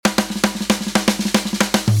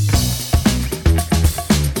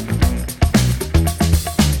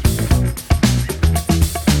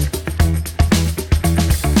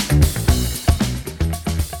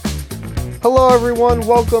Hello, everyone.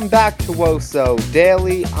 Welcome back to Woso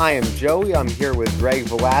Daily. I am Joey. I'm here with Greg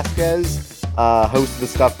Velasquez, host of the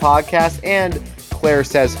Scuff Podcast, and Claire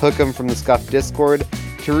says hook 'em from the Scuff Discord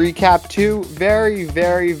to recap two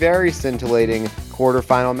very scintillating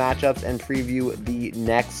quarterfinal matchups and preview the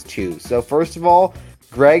next two. So first of all,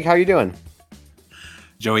 Greg, how you doing?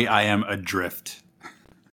 Joey, I am adrift.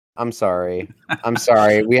 I'm sorry.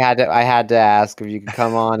 I had to ask if you could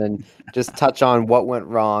come on and just touch on what went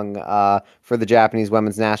wrong for the Japanese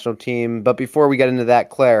women's national team. But before we get into that,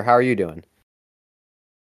 Claire, how are you doing?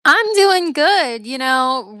 I'm doing good.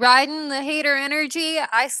 Riding the hater energy.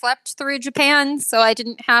 I slept through Japan, so I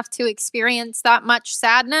didn't have to experience that much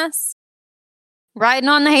sadness. Riding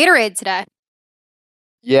on the haterade today.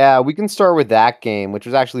 Yeah, we can start with that game, which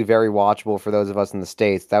was actually very watchable for those of us in the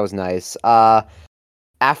States. That was nice.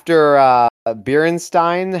 After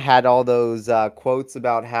Beerenstein had all those quotes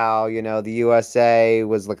about how, the USA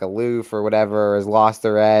was like aloof or whatever, has lost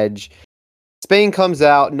their edge, Spain comes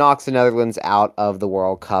out, knocks the Netherlands out of the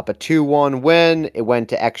World Cup. A 2-1 win. It went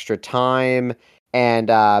to extra time. And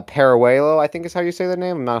Paraguelo, I think is how you say their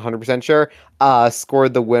name, I'm not 100% sure,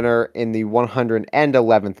 scored the winner in the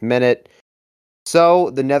 111th minute.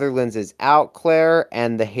 So the Netherlands is out, Claire,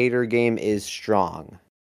 and the hater game is strong.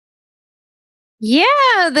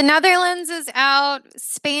 Yeah, the Netherlands is out.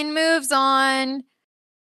 Spain moves on.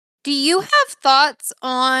 Do you have thoughts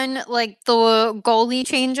on the goalie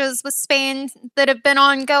changes with Spain that have been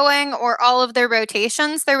ongoing, or all of their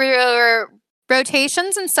rotations? There were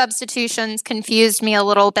rotations and substitutions confused me a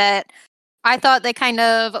little bit. I thought they kind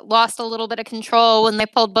of lost a little bit of control when they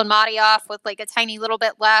pulled Bonmati off with a tiny little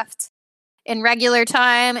bit left in regular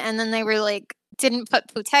time, and then they were didn't put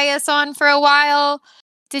Putellas on for a while.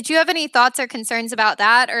 Did you have any thoughts or concerns about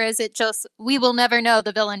that, or is it just we will never know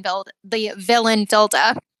the villain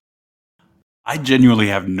Vilda? I genuinely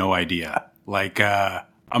have no idea.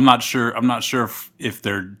 I'm not sure if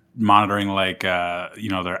they're monitoring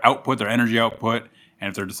their output, their energy output, and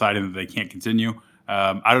if they're deciding that they can't continue.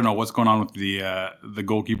 I don't know what's going on with the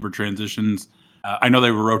goalkeeper transitions. I know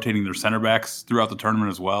they were rotating their center backs throughout the tournament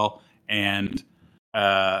as well, and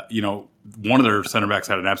one of their center backs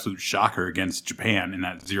had an absolute shocker against Japan in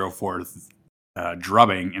that 0-4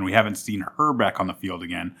 drubbing, and we haven't seen her back on the field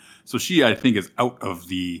again. So she, I think, is out of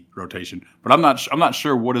the rotation. But I'm not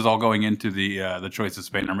sure what is all going into the choices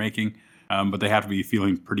Spain are making. But they have to be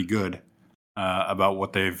feeling pretty good about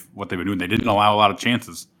what they've been doing. They didn't allow a lot of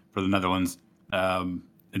chances for the Netherlands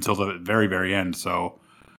until the very end. So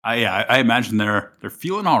I imagine they're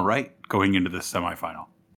feeling all right going into this semifinal.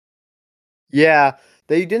 Yeah,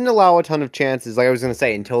 they didn't allow a ton of chances, like I was going to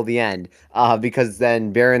say, until the end, because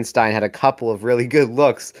then Beerenstein had a couple of really good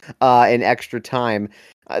looks in extra time.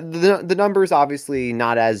 The numbers obviously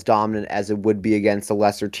not as dominant as it would be against a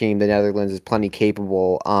lesser team. The Netherlands is plenty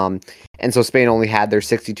capable, and so Spain only had their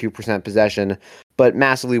 62% possession, but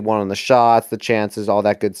massively won on the shots, the chances, all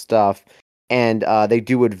that good stuff. And they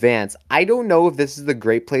do advance. I don't know if this is the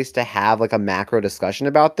great place to have a macro discussion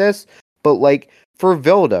about this, but for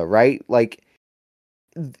Vilda, right?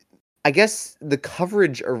 I guess the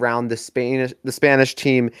coverage around the Spanish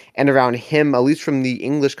team and around him, at least from the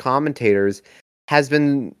English commentators, has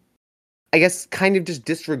been, I guess, kind of just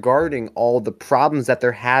disregarding all the problems that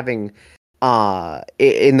they're having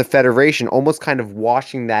in the federation, almost kind of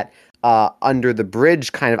washing that under the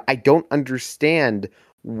bridge. Kind of, I don't understand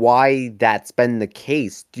why that's been the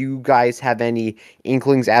case. Do you guys have any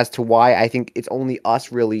inklings as to why? I think it's only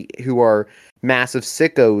us really who are massive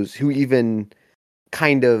sickos who even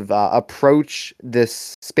kind of approach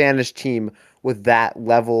this Spanish team with that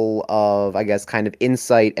level of, I guess, kind of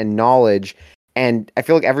insight and knowledge. And I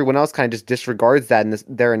feel like everyone else kind of just disregards that in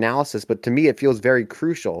their analysis. But to me, it feels very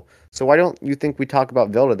crucial. So why don't you think we talk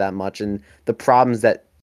about Vilda that much and the problems that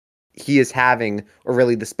he is having, or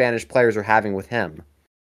really the Spanish players are having with him?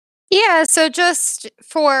 Yeah, so just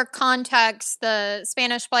for context, the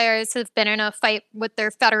Spanish players have been in a fight with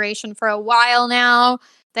their federation for a while now.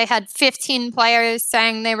 They had 15 players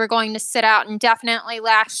saying they were going to sit out indefinitely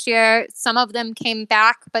last year. Some of them came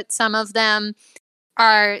back, but some of them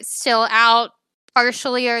are still out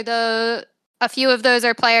partially, or a few of those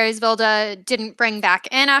are players Vilda didn't bring back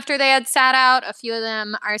in after they had sat out. A few of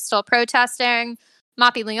them are still protesting.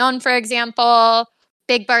 Mapi Leon, for example,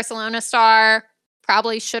 big Barcelona star,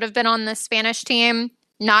 probably should have been on the Spanish team,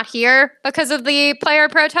 not here because of the player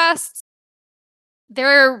protests.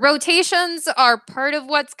 Their rotations are part of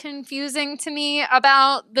what's confusing to me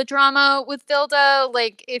about the drama with Vilda.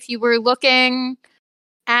 If you were looking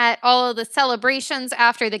at all of the celebrations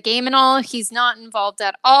after the game and all, he's not involved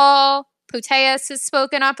at all. Putellas has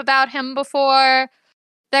spoken up about him before.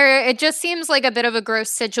 it just seems like a bit of a gross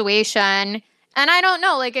situation. And I don't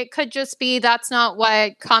know, like, it could just be that's not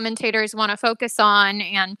what commentators want to focus on.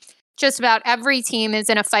 And just about every team is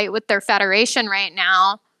in a fight with their federation right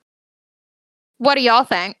now. What do y'all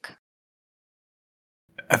think?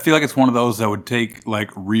 I feel like it's one of those that would take like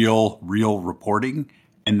real reporting,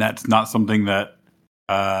 and that's not something that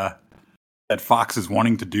that Fox is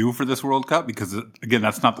wanting to do for this World Cup, because again,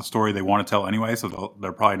 that's not the story they want to tell anyway. So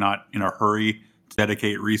they're probably not in a hurry to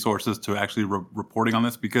dedicate resources to actually reporting on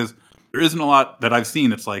this, because there isn't a lot that I've seen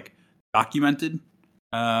that's like documented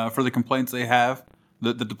for the complaints they have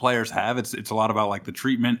that the players have. It's a lot about like the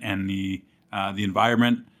treatment and the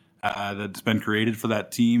environment that's been created for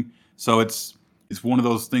that team. So it's one of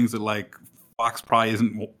those things that like Fox probably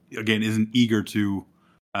isn't eager to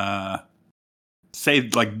say,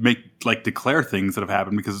 like, declare things that have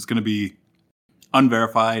happened, because it's going to be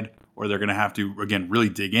unverified, or they're going to have to again really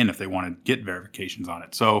dig in if they want to get verifications on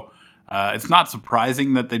it. So it's not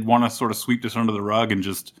surprising that they'd want to sort of sweep this under the rug and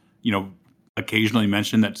just occasionally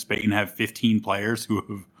mention that Spain have 15 players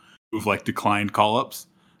who've like declined call-ups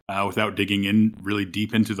without digging in really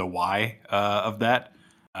deep into the why of that.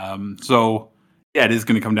 So yeah, it is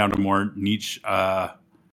going to come down to more niche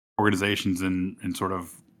organizations and sort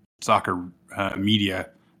of soccer media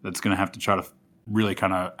that's going to have to try to really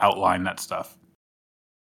kind of outline that stuff.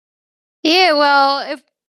 Yeah, well, if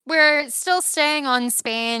we're still staying on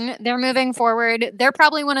Spain, they're moving forward. They're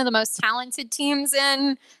probably one of the most talented teams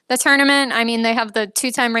in the tournament. I mean, they have the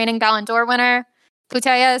 2-time reigning Ballon d'Or winner,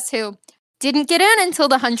 Putellas, who didn't get in until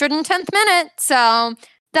the 110th minute. So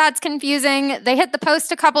that's confusing. They hit the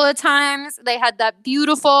post a couple of times. They had that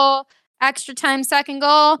beautiful extra time second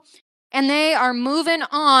goal. And they are moving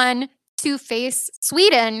on to face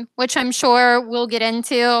Sweden, which I'm sure we'll get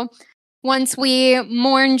into once we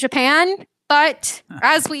mourn Japan. But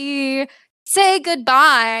as we say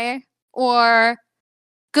goodbye or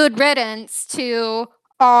good riddance to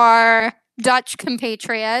our Dutch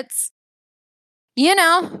compatriots,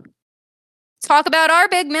 talk about our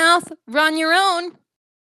big mouth, run your own,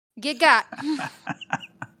 get got.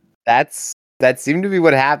 That seemed to be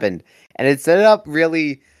what happened. And it set up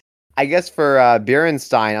really, I guess, for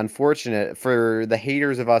Beerenstein, unfortunate for the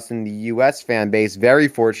haters of us in the U.S. fan base, very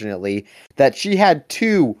fortunately, that she had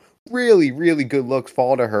two really, really good looks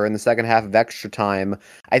fall to her in the second half of extra time.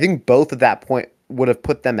 I think both at that point would have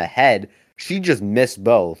put them ahead. She just missed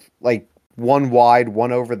both, like one wide,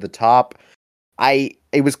 one over the top.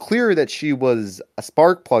 It was clear that she was a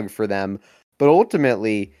spark plug for them, but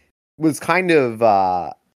ultimately was kind of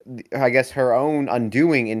I guess her own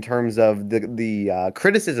undoing in terms of the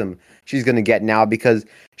criticism she's going to get now, because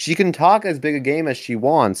she can talk as big a game as she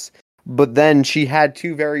wants, but then she had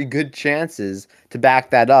two very good chances to back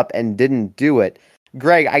that up and didn't do it.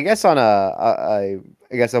 Greg, I guess on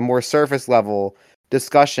a more surface level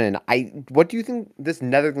discussion, what do you think this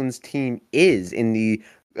Netherlands team is in the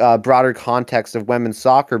broader context of women's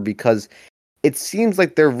soccer? Because it seems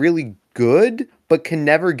like they're really good, but can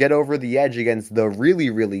never get over the edge against the really,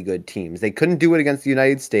 really good teams. They couldn't do it against the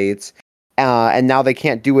United States, and now they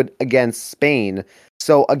can't do it against Spain.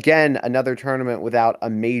 So again, another tournament without a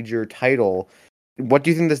major title. What do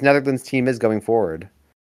you think this Netherlands team is going forward?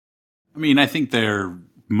 I mean, I think they're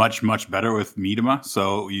much, much better with Miedema,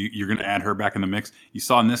 so you're going to add her back in the mix. You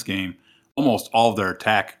saw in this game, almost all of their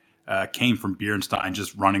attack came from Beerenstein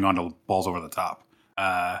just running onto balls over the top.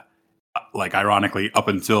 Like, ironically, up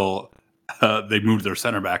until they moved their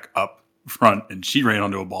center back up front, and she ran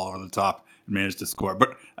onto a ball over the top and managed to score.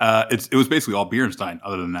 But it was basically all Beerenstein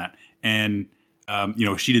other than that. And,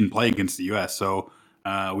 she didn't play against the U.S., so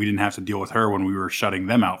we didn't have to deal with her when we were shutting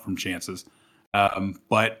them out from chances.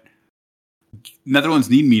 But Netherlands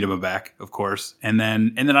need Miedema back, of course. And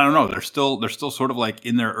then I don't know, they're still sort of like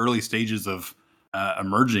in their early stages of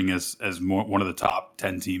emerging as one of the top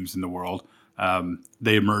 10 teams in the world.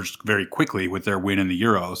 They emerged very quickly with their win in the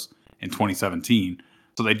Euros in 2017.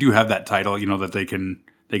 So they do have that title, that they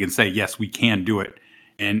can say, yes, we can do it.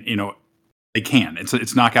 And, they can.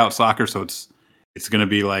 It's knockout soccer, so it's going to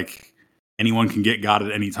be like anyone can get got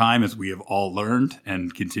at any time, as we have all learned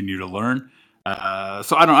and continue to learn.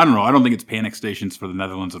 So I don't know. I don't think it's panic stations for the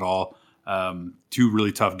Netherlands at all. Two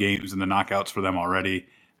really tough games in the knockouts for them already.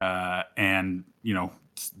 And,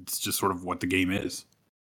 it's just sort of what the game is.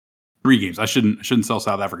 3 games. I shouldn't sell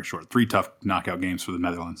South Africa short. 3 tough knockout games for the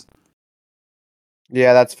Netherlands.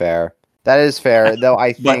 Yeah, that's fair. That is fair, though.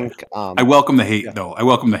 I think I welcome the hate, though. I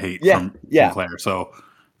welcome the hate from Claire. So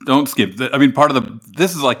don't skip. I mean,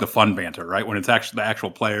 this is like the fun banter, right? When it's actually the actual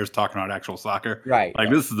players talking about actual soccer. Right. Like,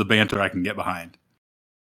 this is the banter I can get behind.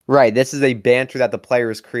 Right. This is a banter that the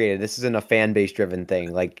players created. This isn't a fan base driven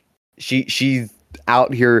thing. Like she's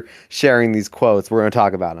out here sharing these quotes. We're going to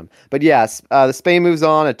talk about them. But yes, the Spain moves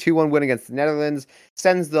on. A 2-1 win against the Netherlands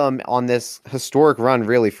sends them on this historic run,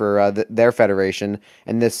 really, for their federation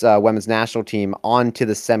and this women's national team on to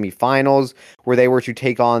the semifinals, where they were to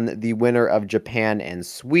take on the winner of Japan and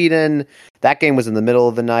Sweden. That game was in the middle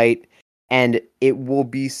of the night, and it will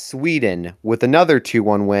be Sweden with another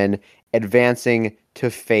 2-1 win, advancing to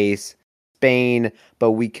face Spain.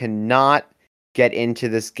 But we cannot get into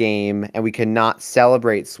this game and we cannot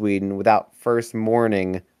celebrate Sweden without first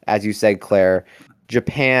mourning, as you said, Claire,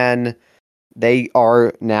 Japan. They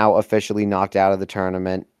are now officially knocked out of the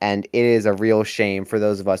tournament, and it is a real shame for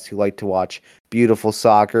those of us who like to watch beautiful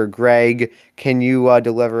soccer. Greg, can you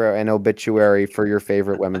deliver an obituary for your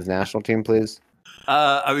favorite women's national team, please?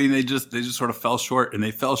 I mean, they just sort of fell short, and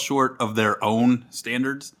they fell short of their own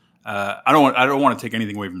standards. I don't want to take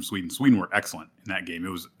anything away from Sweden. Sweden were excellent in that game.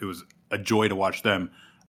 It was a joy to watch them.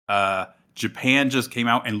 Japan just came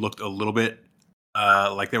out and looked a little bit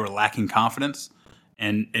like they were lacking confidence,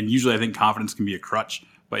 and usually I think confidence can be a crutch,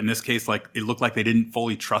 but in this case, like it looked like they didn't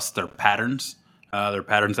fully trust their patterns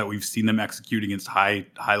that we've seen them execute against high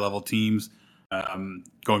level teams,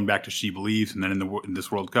 going back to She Believes, and then in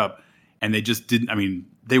this World Cup, and they just didn't. I mean,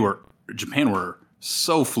 Japan were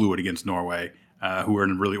so fluid against Norway, who were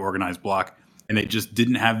in a really organized block, and they just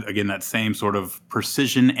didn't have, again, that same sort of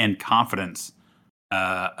precision and confidence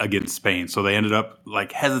against Spain. So they ended up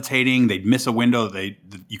like hesitating. They'd miss a window.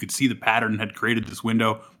 You could see the pattern had created this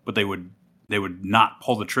window, but they would not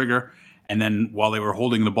pull the trigger. And then while they were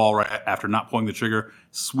holding the ball right after not pulling the trigger,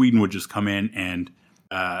 Sweden would just come in and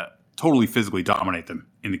totally physically dominate them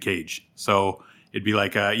in the cage. So it'd be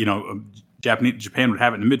like Japan would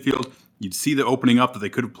have it in the midfield. You'd see the opening up that they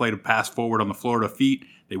could have played a pass forward on the Florida feet.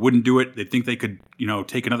 They wouldn't do it. They'd think they could,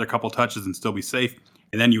 take another couple touches and still be safe.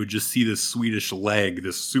 And then you would just see this Swedish leg,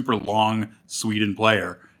 this super long Sweden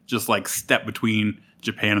player, just like step between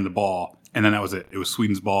Japan and the ball. And then that was it. It was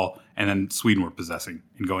Sweden's ball. And then Sweden were possessing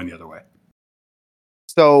and going the other way.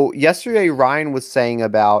 So yesterday, Ryan was saying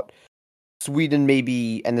about Sweden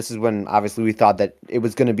maybe, and this is when obviously we thought that it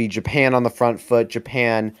was going to be Japan on the front foot,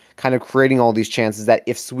 Japan kind of creating all these chances, that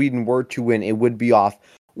if Sweden were to win, it would be off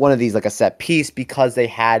one of these, like a set piece, because they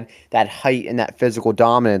had that height and that physical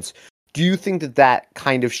dominance. Do you think that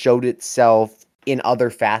kind of showed itself in other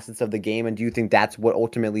facets of the game, and do you think that's what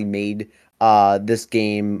ultimately made this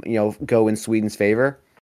game, go in Sweden's favor?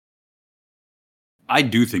 I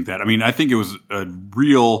do think that. I mean, I think it was a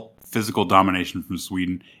real physical domination from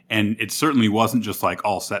Sweden, and it certainly wasn't just like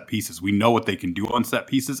all set pieces. We know what they can do on set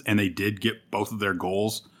pieces, and they did get both of their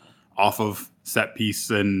goals off of set piece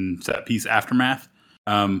and set piece aftermath.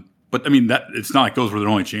 But I mean, that it's not like those were their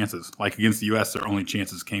only chances. Like against the U.S., their only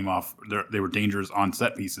chances came off. They were dangerous on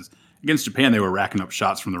set pieces. Against Japan, they were racking up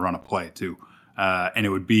shots from the run of play too, and it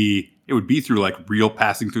would be through like real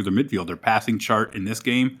passing through the midfield. Their passing chart in this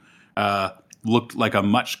game looked like a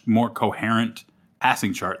much more coherent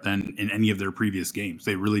passing chart than in any of their previous games.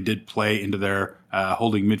 They really did play into their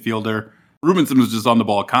holding midfielder. Rubinson was just on the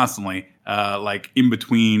ball constantly, like in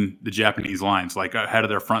between the Japanese lines, like ahead of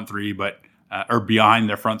their front three, or behind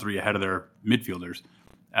their front three, ahead of their midfielders.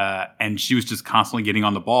 And she was just constantly getting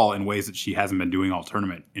on the ball in ways that she hasn't been doing all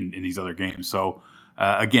tournament in these other games. So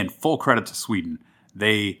again, full credit to Sweden.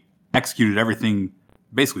 They executed everything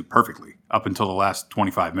basically perfectly up until the last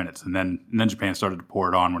 25 minutes. And then Japan started to pour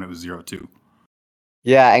it on when it was 0-2.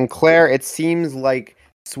 Yeah, and Claire, it seems like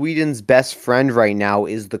Sweden's best friend right now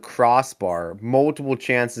is the crossbar. Multiple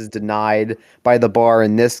chances denied by the bar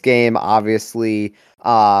in this game. Obviously,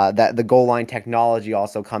 that the goal line technology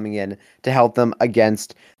also coming in to help them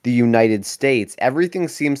against the United States. Everything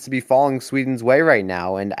seems to be falling Sweden's way right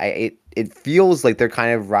now, and it feels like they're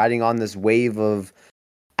kind of riding on this wave of,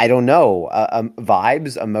 I don't know,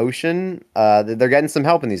 vibes, emotion. They're getting some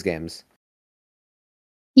help in these games.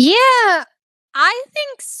 Yeah, I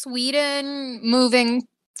think Sweden moving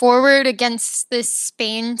forward against this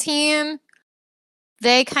Spain team,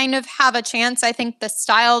 they kind of have a chance. I think the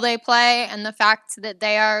style they play and the fact that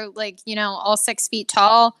they are all 6 feet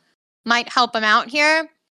tall might help them out here.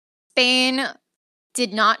 Spain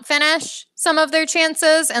did not finish some of their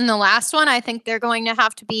chances, and the last one, I think they're going to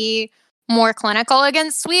have to be more clinical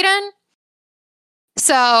against Sweden.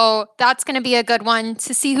 So that's going to be a good one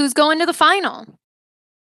to see who's going to the final.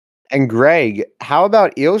 And Greg, how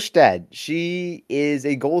about Ilstedt? She is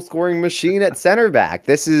a goal-scoring machine at center back.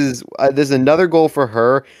 This is another goal for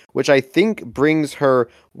her, which I think brings her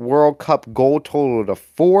World Cup goal total to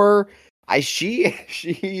 4. She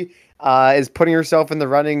is putting herself in the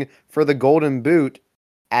running for the Golden Boot.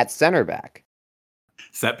 at center back.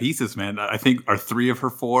 Set pieces, man. I think are 3 of her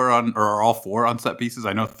 4 on, or are all 4 on set pieces?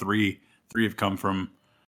 I know three have come from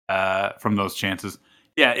those chances.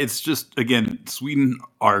 Yeah, it's just, again, Sweden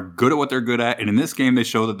are good at what they're good at, and in this game they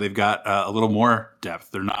show that they've got a little more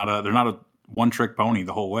depth. They're not a one trick pony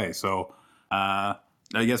the whole way. So I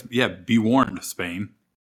guess, yeah, be warned, Spain.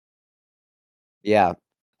 Yeah,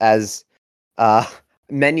 as uh,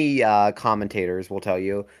 many commentators will tell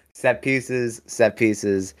you, set pieces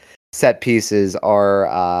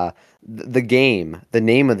are the game, the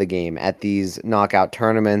name of the game at these knockout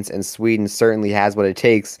tournaments, and Sweden certainly has what it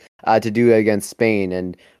takes to do it against Spain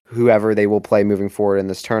and whoever they will play moving forward in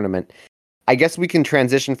this tournament. I guess we can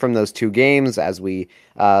transition from those two games as we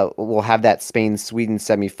will have that Spain-Sweden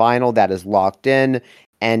semifinal that is locked in.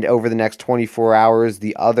 And over the next 24 hours,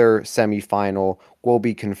 the other semifinal will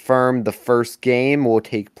be confirmed. The first game will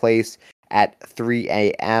take place at 3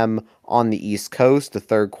 a.m. on the East Coast, the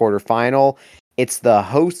third quarterfinal. It's the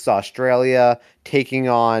hosts, Australia, taking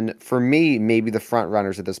on, for me, maybe the front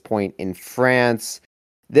runners at this point in France.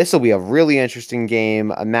 This will be a really interesting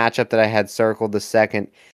game, a matchup that I had circled the second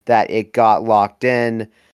that it got locked in.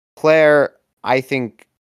 Claire, I think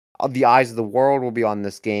the eyes of the world will be on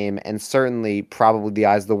this game, and certainly probably the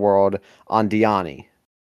eyes of the world on Diani.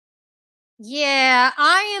 Yeah,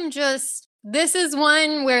 this is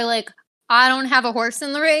one where, like, I don't have a horse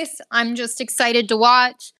in the race. I'm just excited to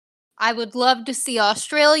watch. I would love to see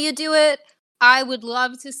Australia do it. I would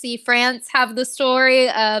love to see France have the story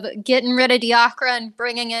of getting rid of Diacre and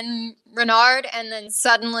bringing in Renard, and then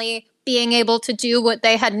suddenly being able to do what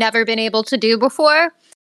they had never been able to do before.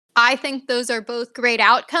 I think those are both great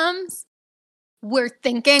outcomes. We're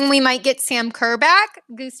thinking we might get Sam Kerr back.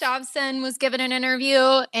 Gustafsson was given an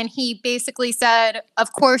interview, and he basically said,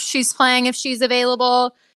 of course she's playing if she's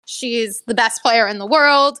available. She's the best player in the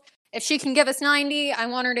world. If she can give us 90, I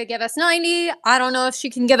want her to give us 90. I don't know if she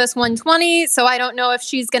can give us 120, so I don't know if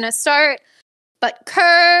she's going to start. But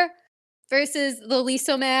Kerr versus the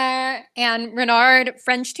Lissomer and Renard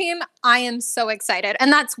French team, I am so excited.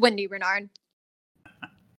 And that's Wendy Renard.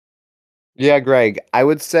 Yeah, Greg, I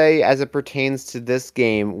would say as it pertains to this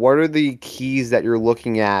game, what are the keys that you're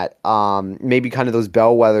looking at? Maybe kind of those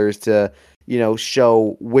bellwethers to,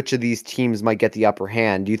 show which of these teams might get the upper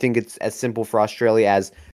hand. Do you think it's as simple for Australia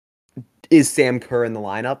as is Sam Kerr in the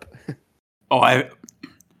lineup? I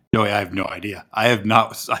have no idea. I have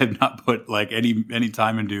not put like any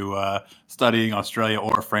time into studying Australia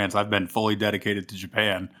or France. I've been fully dedicated to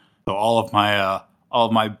Japan. So all of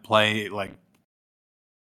my play, like,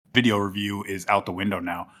 video review is out the window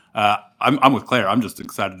now. I'm with Claire. I'm just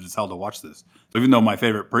excited as hell to watch this. So even though my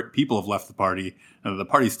favorite people have left the party, the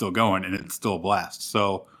party's still going and it's still a blast.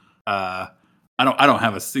 So I don't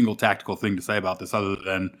have a single tactical thing to say about this other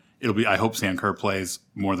than I hope Sam Kerr plays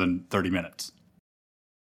more than 30 minutes.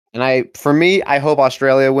 And I hope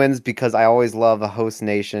Australia wins because I always love a host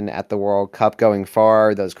nation at the World Cup going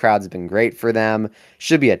far. Those crowds have been great for them.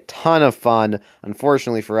 Should be a ton of fun.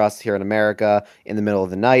 Unfortunately for us here in America, in the middle of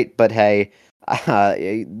the night. But hey,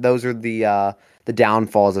 those are the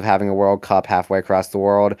downfalls of having a World Cup halfway across the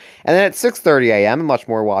world. And then at 6:30 a.m., a much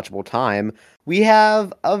more watchable time, we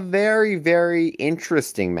have a very, very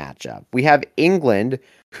interesting matchup. We have England,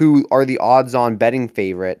 who are the odds-on betting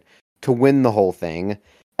favorite to win the whole thing,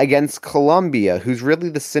 against Colombia, who's really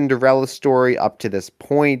the Cinderella story up to this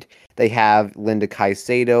point. They have Linda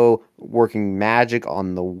Caicedo working magic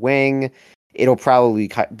on the wing. It'll probably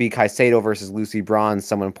be Caicedo versus Lucy Bronze.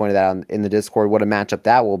 Someone pointed out in the Discord what a matchup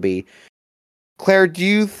that will be. Claire, do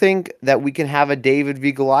you think that we can have a David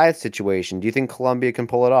v. Goliath situation? Do you think Colombia can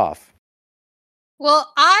pull it off?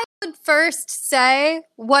 Well, I would first say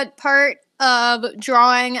what part of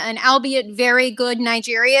drawing an albeit very good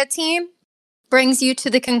Nigeria team brings you to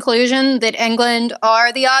the conclusion that England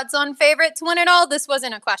are the odds-on favorite to win it all? This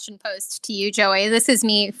wasn't a question posed to you, Joey. This is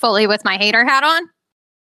me fully with my hater hat on.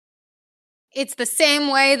 It's the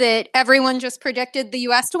same way that everyone just predicted the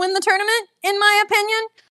U.S. to win the tournament, in my opinion.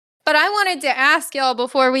 But I wanted to ask y'all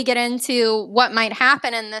before we get into what might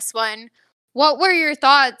happen in this one, what were your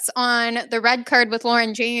thoughts on the red card with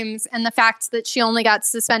Lauren James and the fact that she only got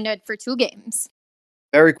suspended for 2 games?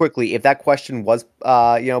 Very quickly, if that question was,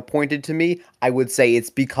 pointed to me, I would say it's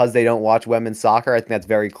because they don't watch women's soccer. I think that's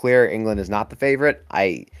very clear. England is not the favorite.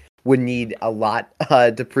 I would need a lot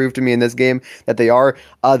to prove to me in this game that they are.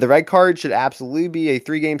 The red card should absolutely be a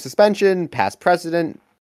 3-game suspension. Past precedent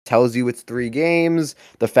tells you it's 3 games.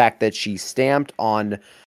 The fact that she stamped on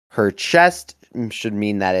her chest should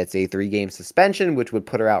mean that it's a 3-game suspension, which would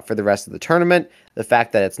put her out for the rest of the tournament. The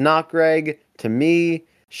fact that it's not, Greg, to me,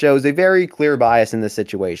 shows a very clear bias in this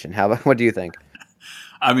situation. What do you think?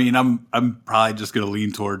 I mean, I'm probably just going to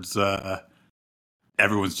lean towards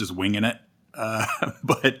everyone's just winging it,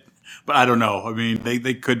 but I don't know. I mean,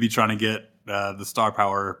 they could be trying to get the star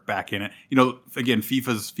power back in it. Again,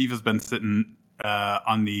 FIFA's been sitting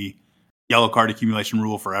on the yellow card accumulation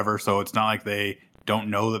rule forever, so it's not like they don't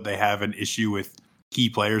know that they have an issue with key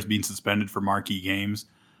players being suspended for marquee games.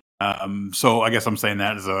 So I guess I'm saying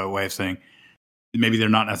that as a way of saying maybe they're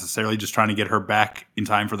not necessarily just trying to get her back in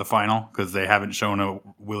time for the final because they haven't shown a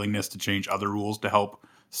willingness to change other rules to help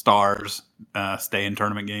stars stay in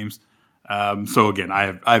tournament games. So again,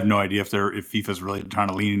 I have no idea if FIFA's really trying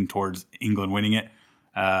to lean towards England winning it.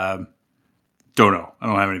 Don't know. I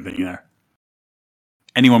don't have anything there.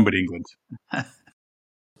 Anyone but England.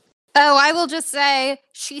 Oh, I will just say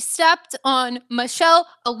she stepped on Michelle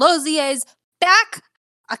Alozier's back,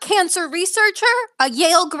 a cancer researcher, a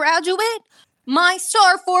Yale graduate, my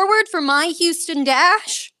star forward for my Houston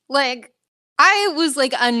Dash. Like, I was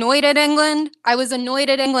annoyed at England. I was annoyed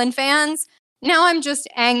at England fans. Now I'm just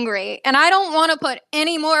angry. And I don't want to put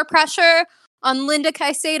any more pressure on Linda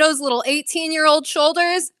Caicedo's little 18-year-old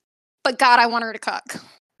shoulders, but God, I want her to cook.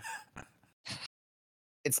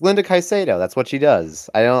 It's Linda Caicedo. That's what she does.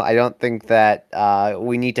 I don't think that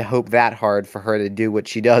we need to hope that hard for her to do what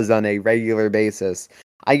she does on a regular basis.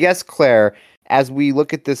 I guess, Claire, as we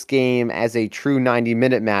look at this game as a true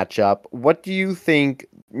 90-minute matchup, what do you think,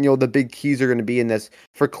 the big keys are going to be in this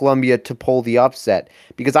for Colombia to pull the upset?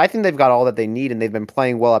 Because I think they've got all that they need and they've been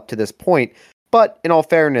playing well up to this point. But in all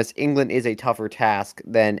fairness, England is a tougher task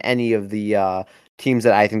than any of the teams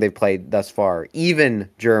that I think they've played thus far. Even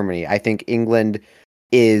Germany. I think England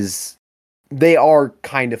they are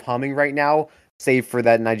kind of humming right now, save for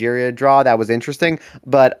that Nigeria draw. That was interesting.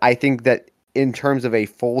 But I think that in terms of a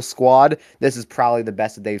full squad, this is probably the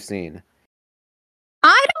best that they've seen.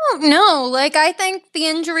 I don't know. I think the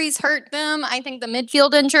injuries hurt them. I think the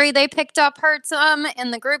midfield injury they picked up hurts them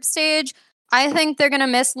in the group stage. I think they're going to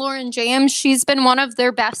miss Lauren James. She's been one of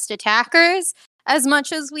their best attackers. As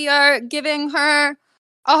much as we are giving her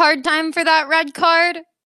a hard time for that red card,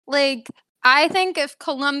 I think if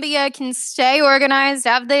Colombia can stay organized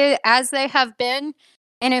as they have been,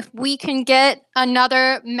 and if we can get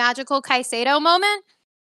another magical Caicedo moment,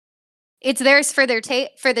 it's theirs for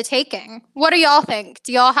the taking. What do y'all think?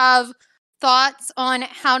 Do y'all have thoughts on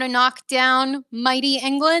how to knock down mighty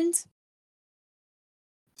England?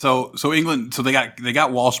 So England, they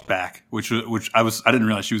got Walsh back, which I didn't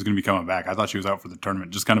realize she was going to be coming back. I thought she was out for the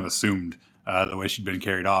tournament. Just kind of assumed the way she'd been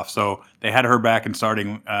carried off. So they had her back and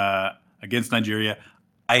starting against Nigeria.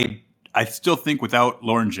 I still think without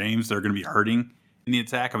Lauren James, they're going to be hurting in the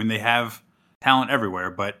attack. I mean, they have talent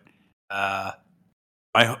everywhere, but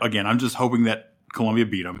I'm just hoping that Colombia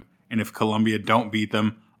beat them. And if Colombia don't beat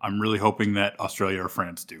them, I'm really hoping that Australia or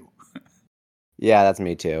France do. Yeah, that's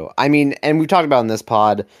me too. I mean, and we've talked about in this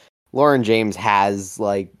pod, Lauren James has,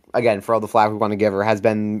 again, for all the flack we want to give her, has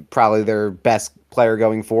been probably their best player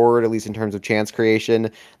going forward, at least in terms of chance creation.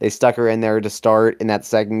 They stuck her in there to start in that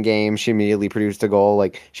second game. She immediately produced a goal.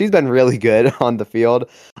 She's been really good on the field.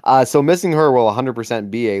 So missing her will 100%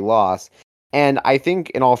 be a loss. And I think,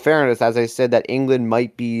 in all fairness, as I said, that England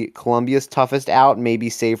might be Colombia's toughest out, maybe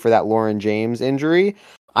save for that Lauren James injury.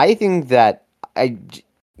 I think that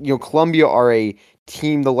Colombia are a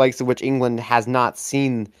team the likes of which England has not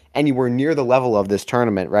seen anywhere near the level of this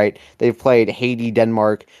tournament, right? They've played Haiti,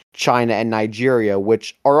 Denmark, China, and Nigeria,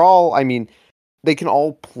 which are all, they can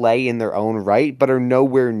all play in their own right, but are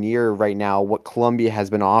nowhere near right now what Colombia has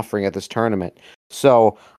been offering at this tournament.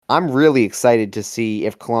 So I'm really excited to see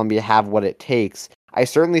if Colombia have what it takes. I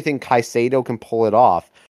certainly think Caicedo can pull it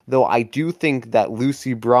off, though I do think that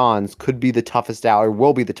Lucy Bronze could be the toughest out, or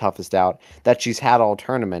will be the toughest out, that she's had all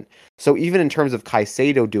tournament. So even in terms of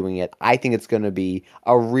Caicedo doing it, I think it's going to be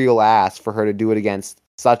a real ass for her to do it against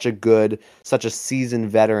such a seasoned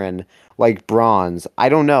veteran like Bronze. I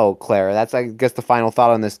don't know, Claire. That's, I guess, the final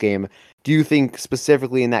thought on this game. Do you think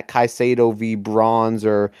specifically in that Caicedo v. Bronze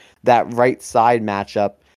or that right side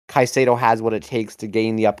matchup, Caicedo has what it takes to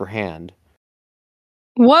gain the upper hand?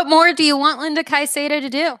 What more do you want Linda Caicedo to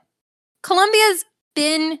do? Colombia's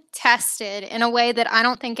been tested in a way that I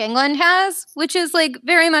don't think England has, which is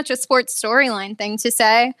very much a sports storyline thing to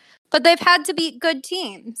say, but they've had to beat good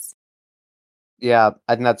teams. Yeah,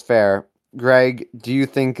 I think that's fair. Greg, do you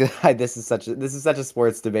think this is such a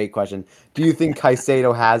sports debate question? Do you think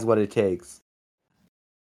Caicedo has what it takes?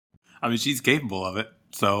 I mean, she's capable of it.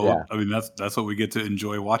 So Yeah. I mean, that's what we get to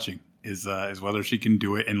enjoy watching is whether she can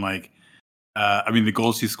do it. And the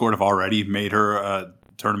goals she scored have already made her a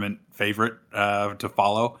tournament favorite to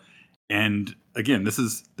follow. And again, this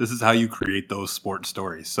is how you create those sports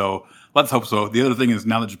stories. So let's hope so. The other thing is,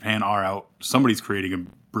 now that Japan are out, somebody's creating a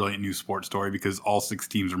brilliant new sports story, because all 6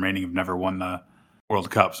 teams remaining have never won the World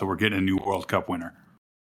Cup. So we're getting a new World Cup winner.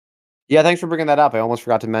 Yeah, thanks for bringing that up. I almost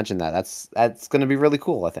forgot to mention that. That's going to be really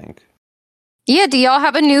cool, I think. Yeah, do y'all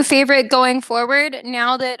have a new favorite going forward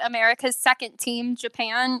now that America's second team,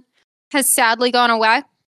 Japan, has sadly gone away?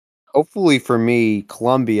 Hopefully for me,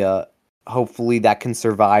 Colombia, hopefully that can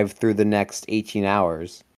survive through the next 18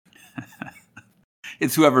 hours.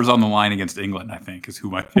 It's whoever's on the line against England, I think, is who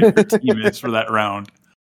my favorite team is for that round.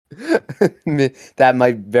 That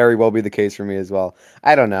might very well be the case for me as well.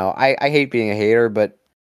 I don't know. I hate being a hater, but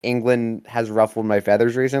England has ruffled my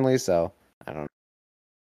feathers recently, so I don't know.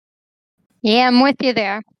 Yeah, I'm with you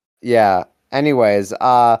there. Yeah. Anyways,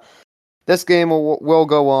 this game will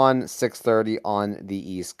go on 6:30 on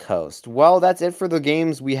the East Coast. Well, that's it for the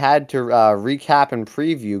games we had to recap and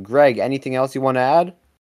preview. Greg, anything else you want to add?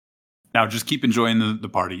 Now, just keep enjoying the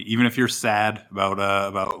party, even if you're sad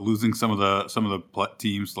about losing some of the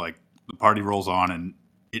teams. Like, the party rolls on, and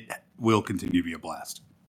it will continue to be a blast.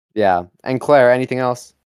 Yeah. And Claire, anything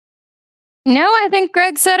else? No, I think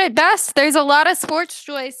Greg said it best. There's a lot of sports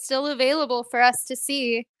joy still available for us to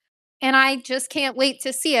see. And I just can't wait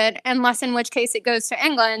to see it, unless in which case it goes to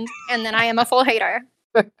England, and then I am a full hater.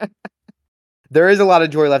 There is a lot of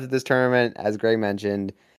joy left at this tournament, as Greg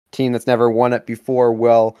mentioned. Team that's never won it before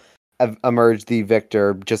will emerge the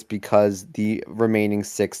victor, just because the remaining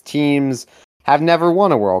 6 teams have never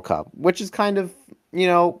won a World Cup, which is kind of,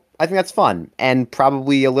 I think that's fun and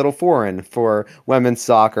probably a little foreign for women's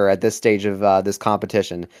soccer at this stage of this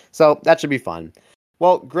competition. So that should be fun.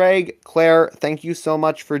 Well, Greg, Claire, thank you so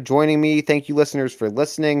much for joining me. Thank you, listeners, for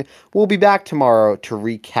listening. We'll be back tomorrow to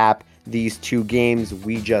recap these 2 games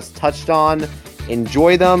we just touched on.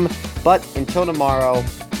 Enjoy them, but until tomorrow,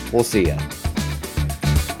 we'll see ya.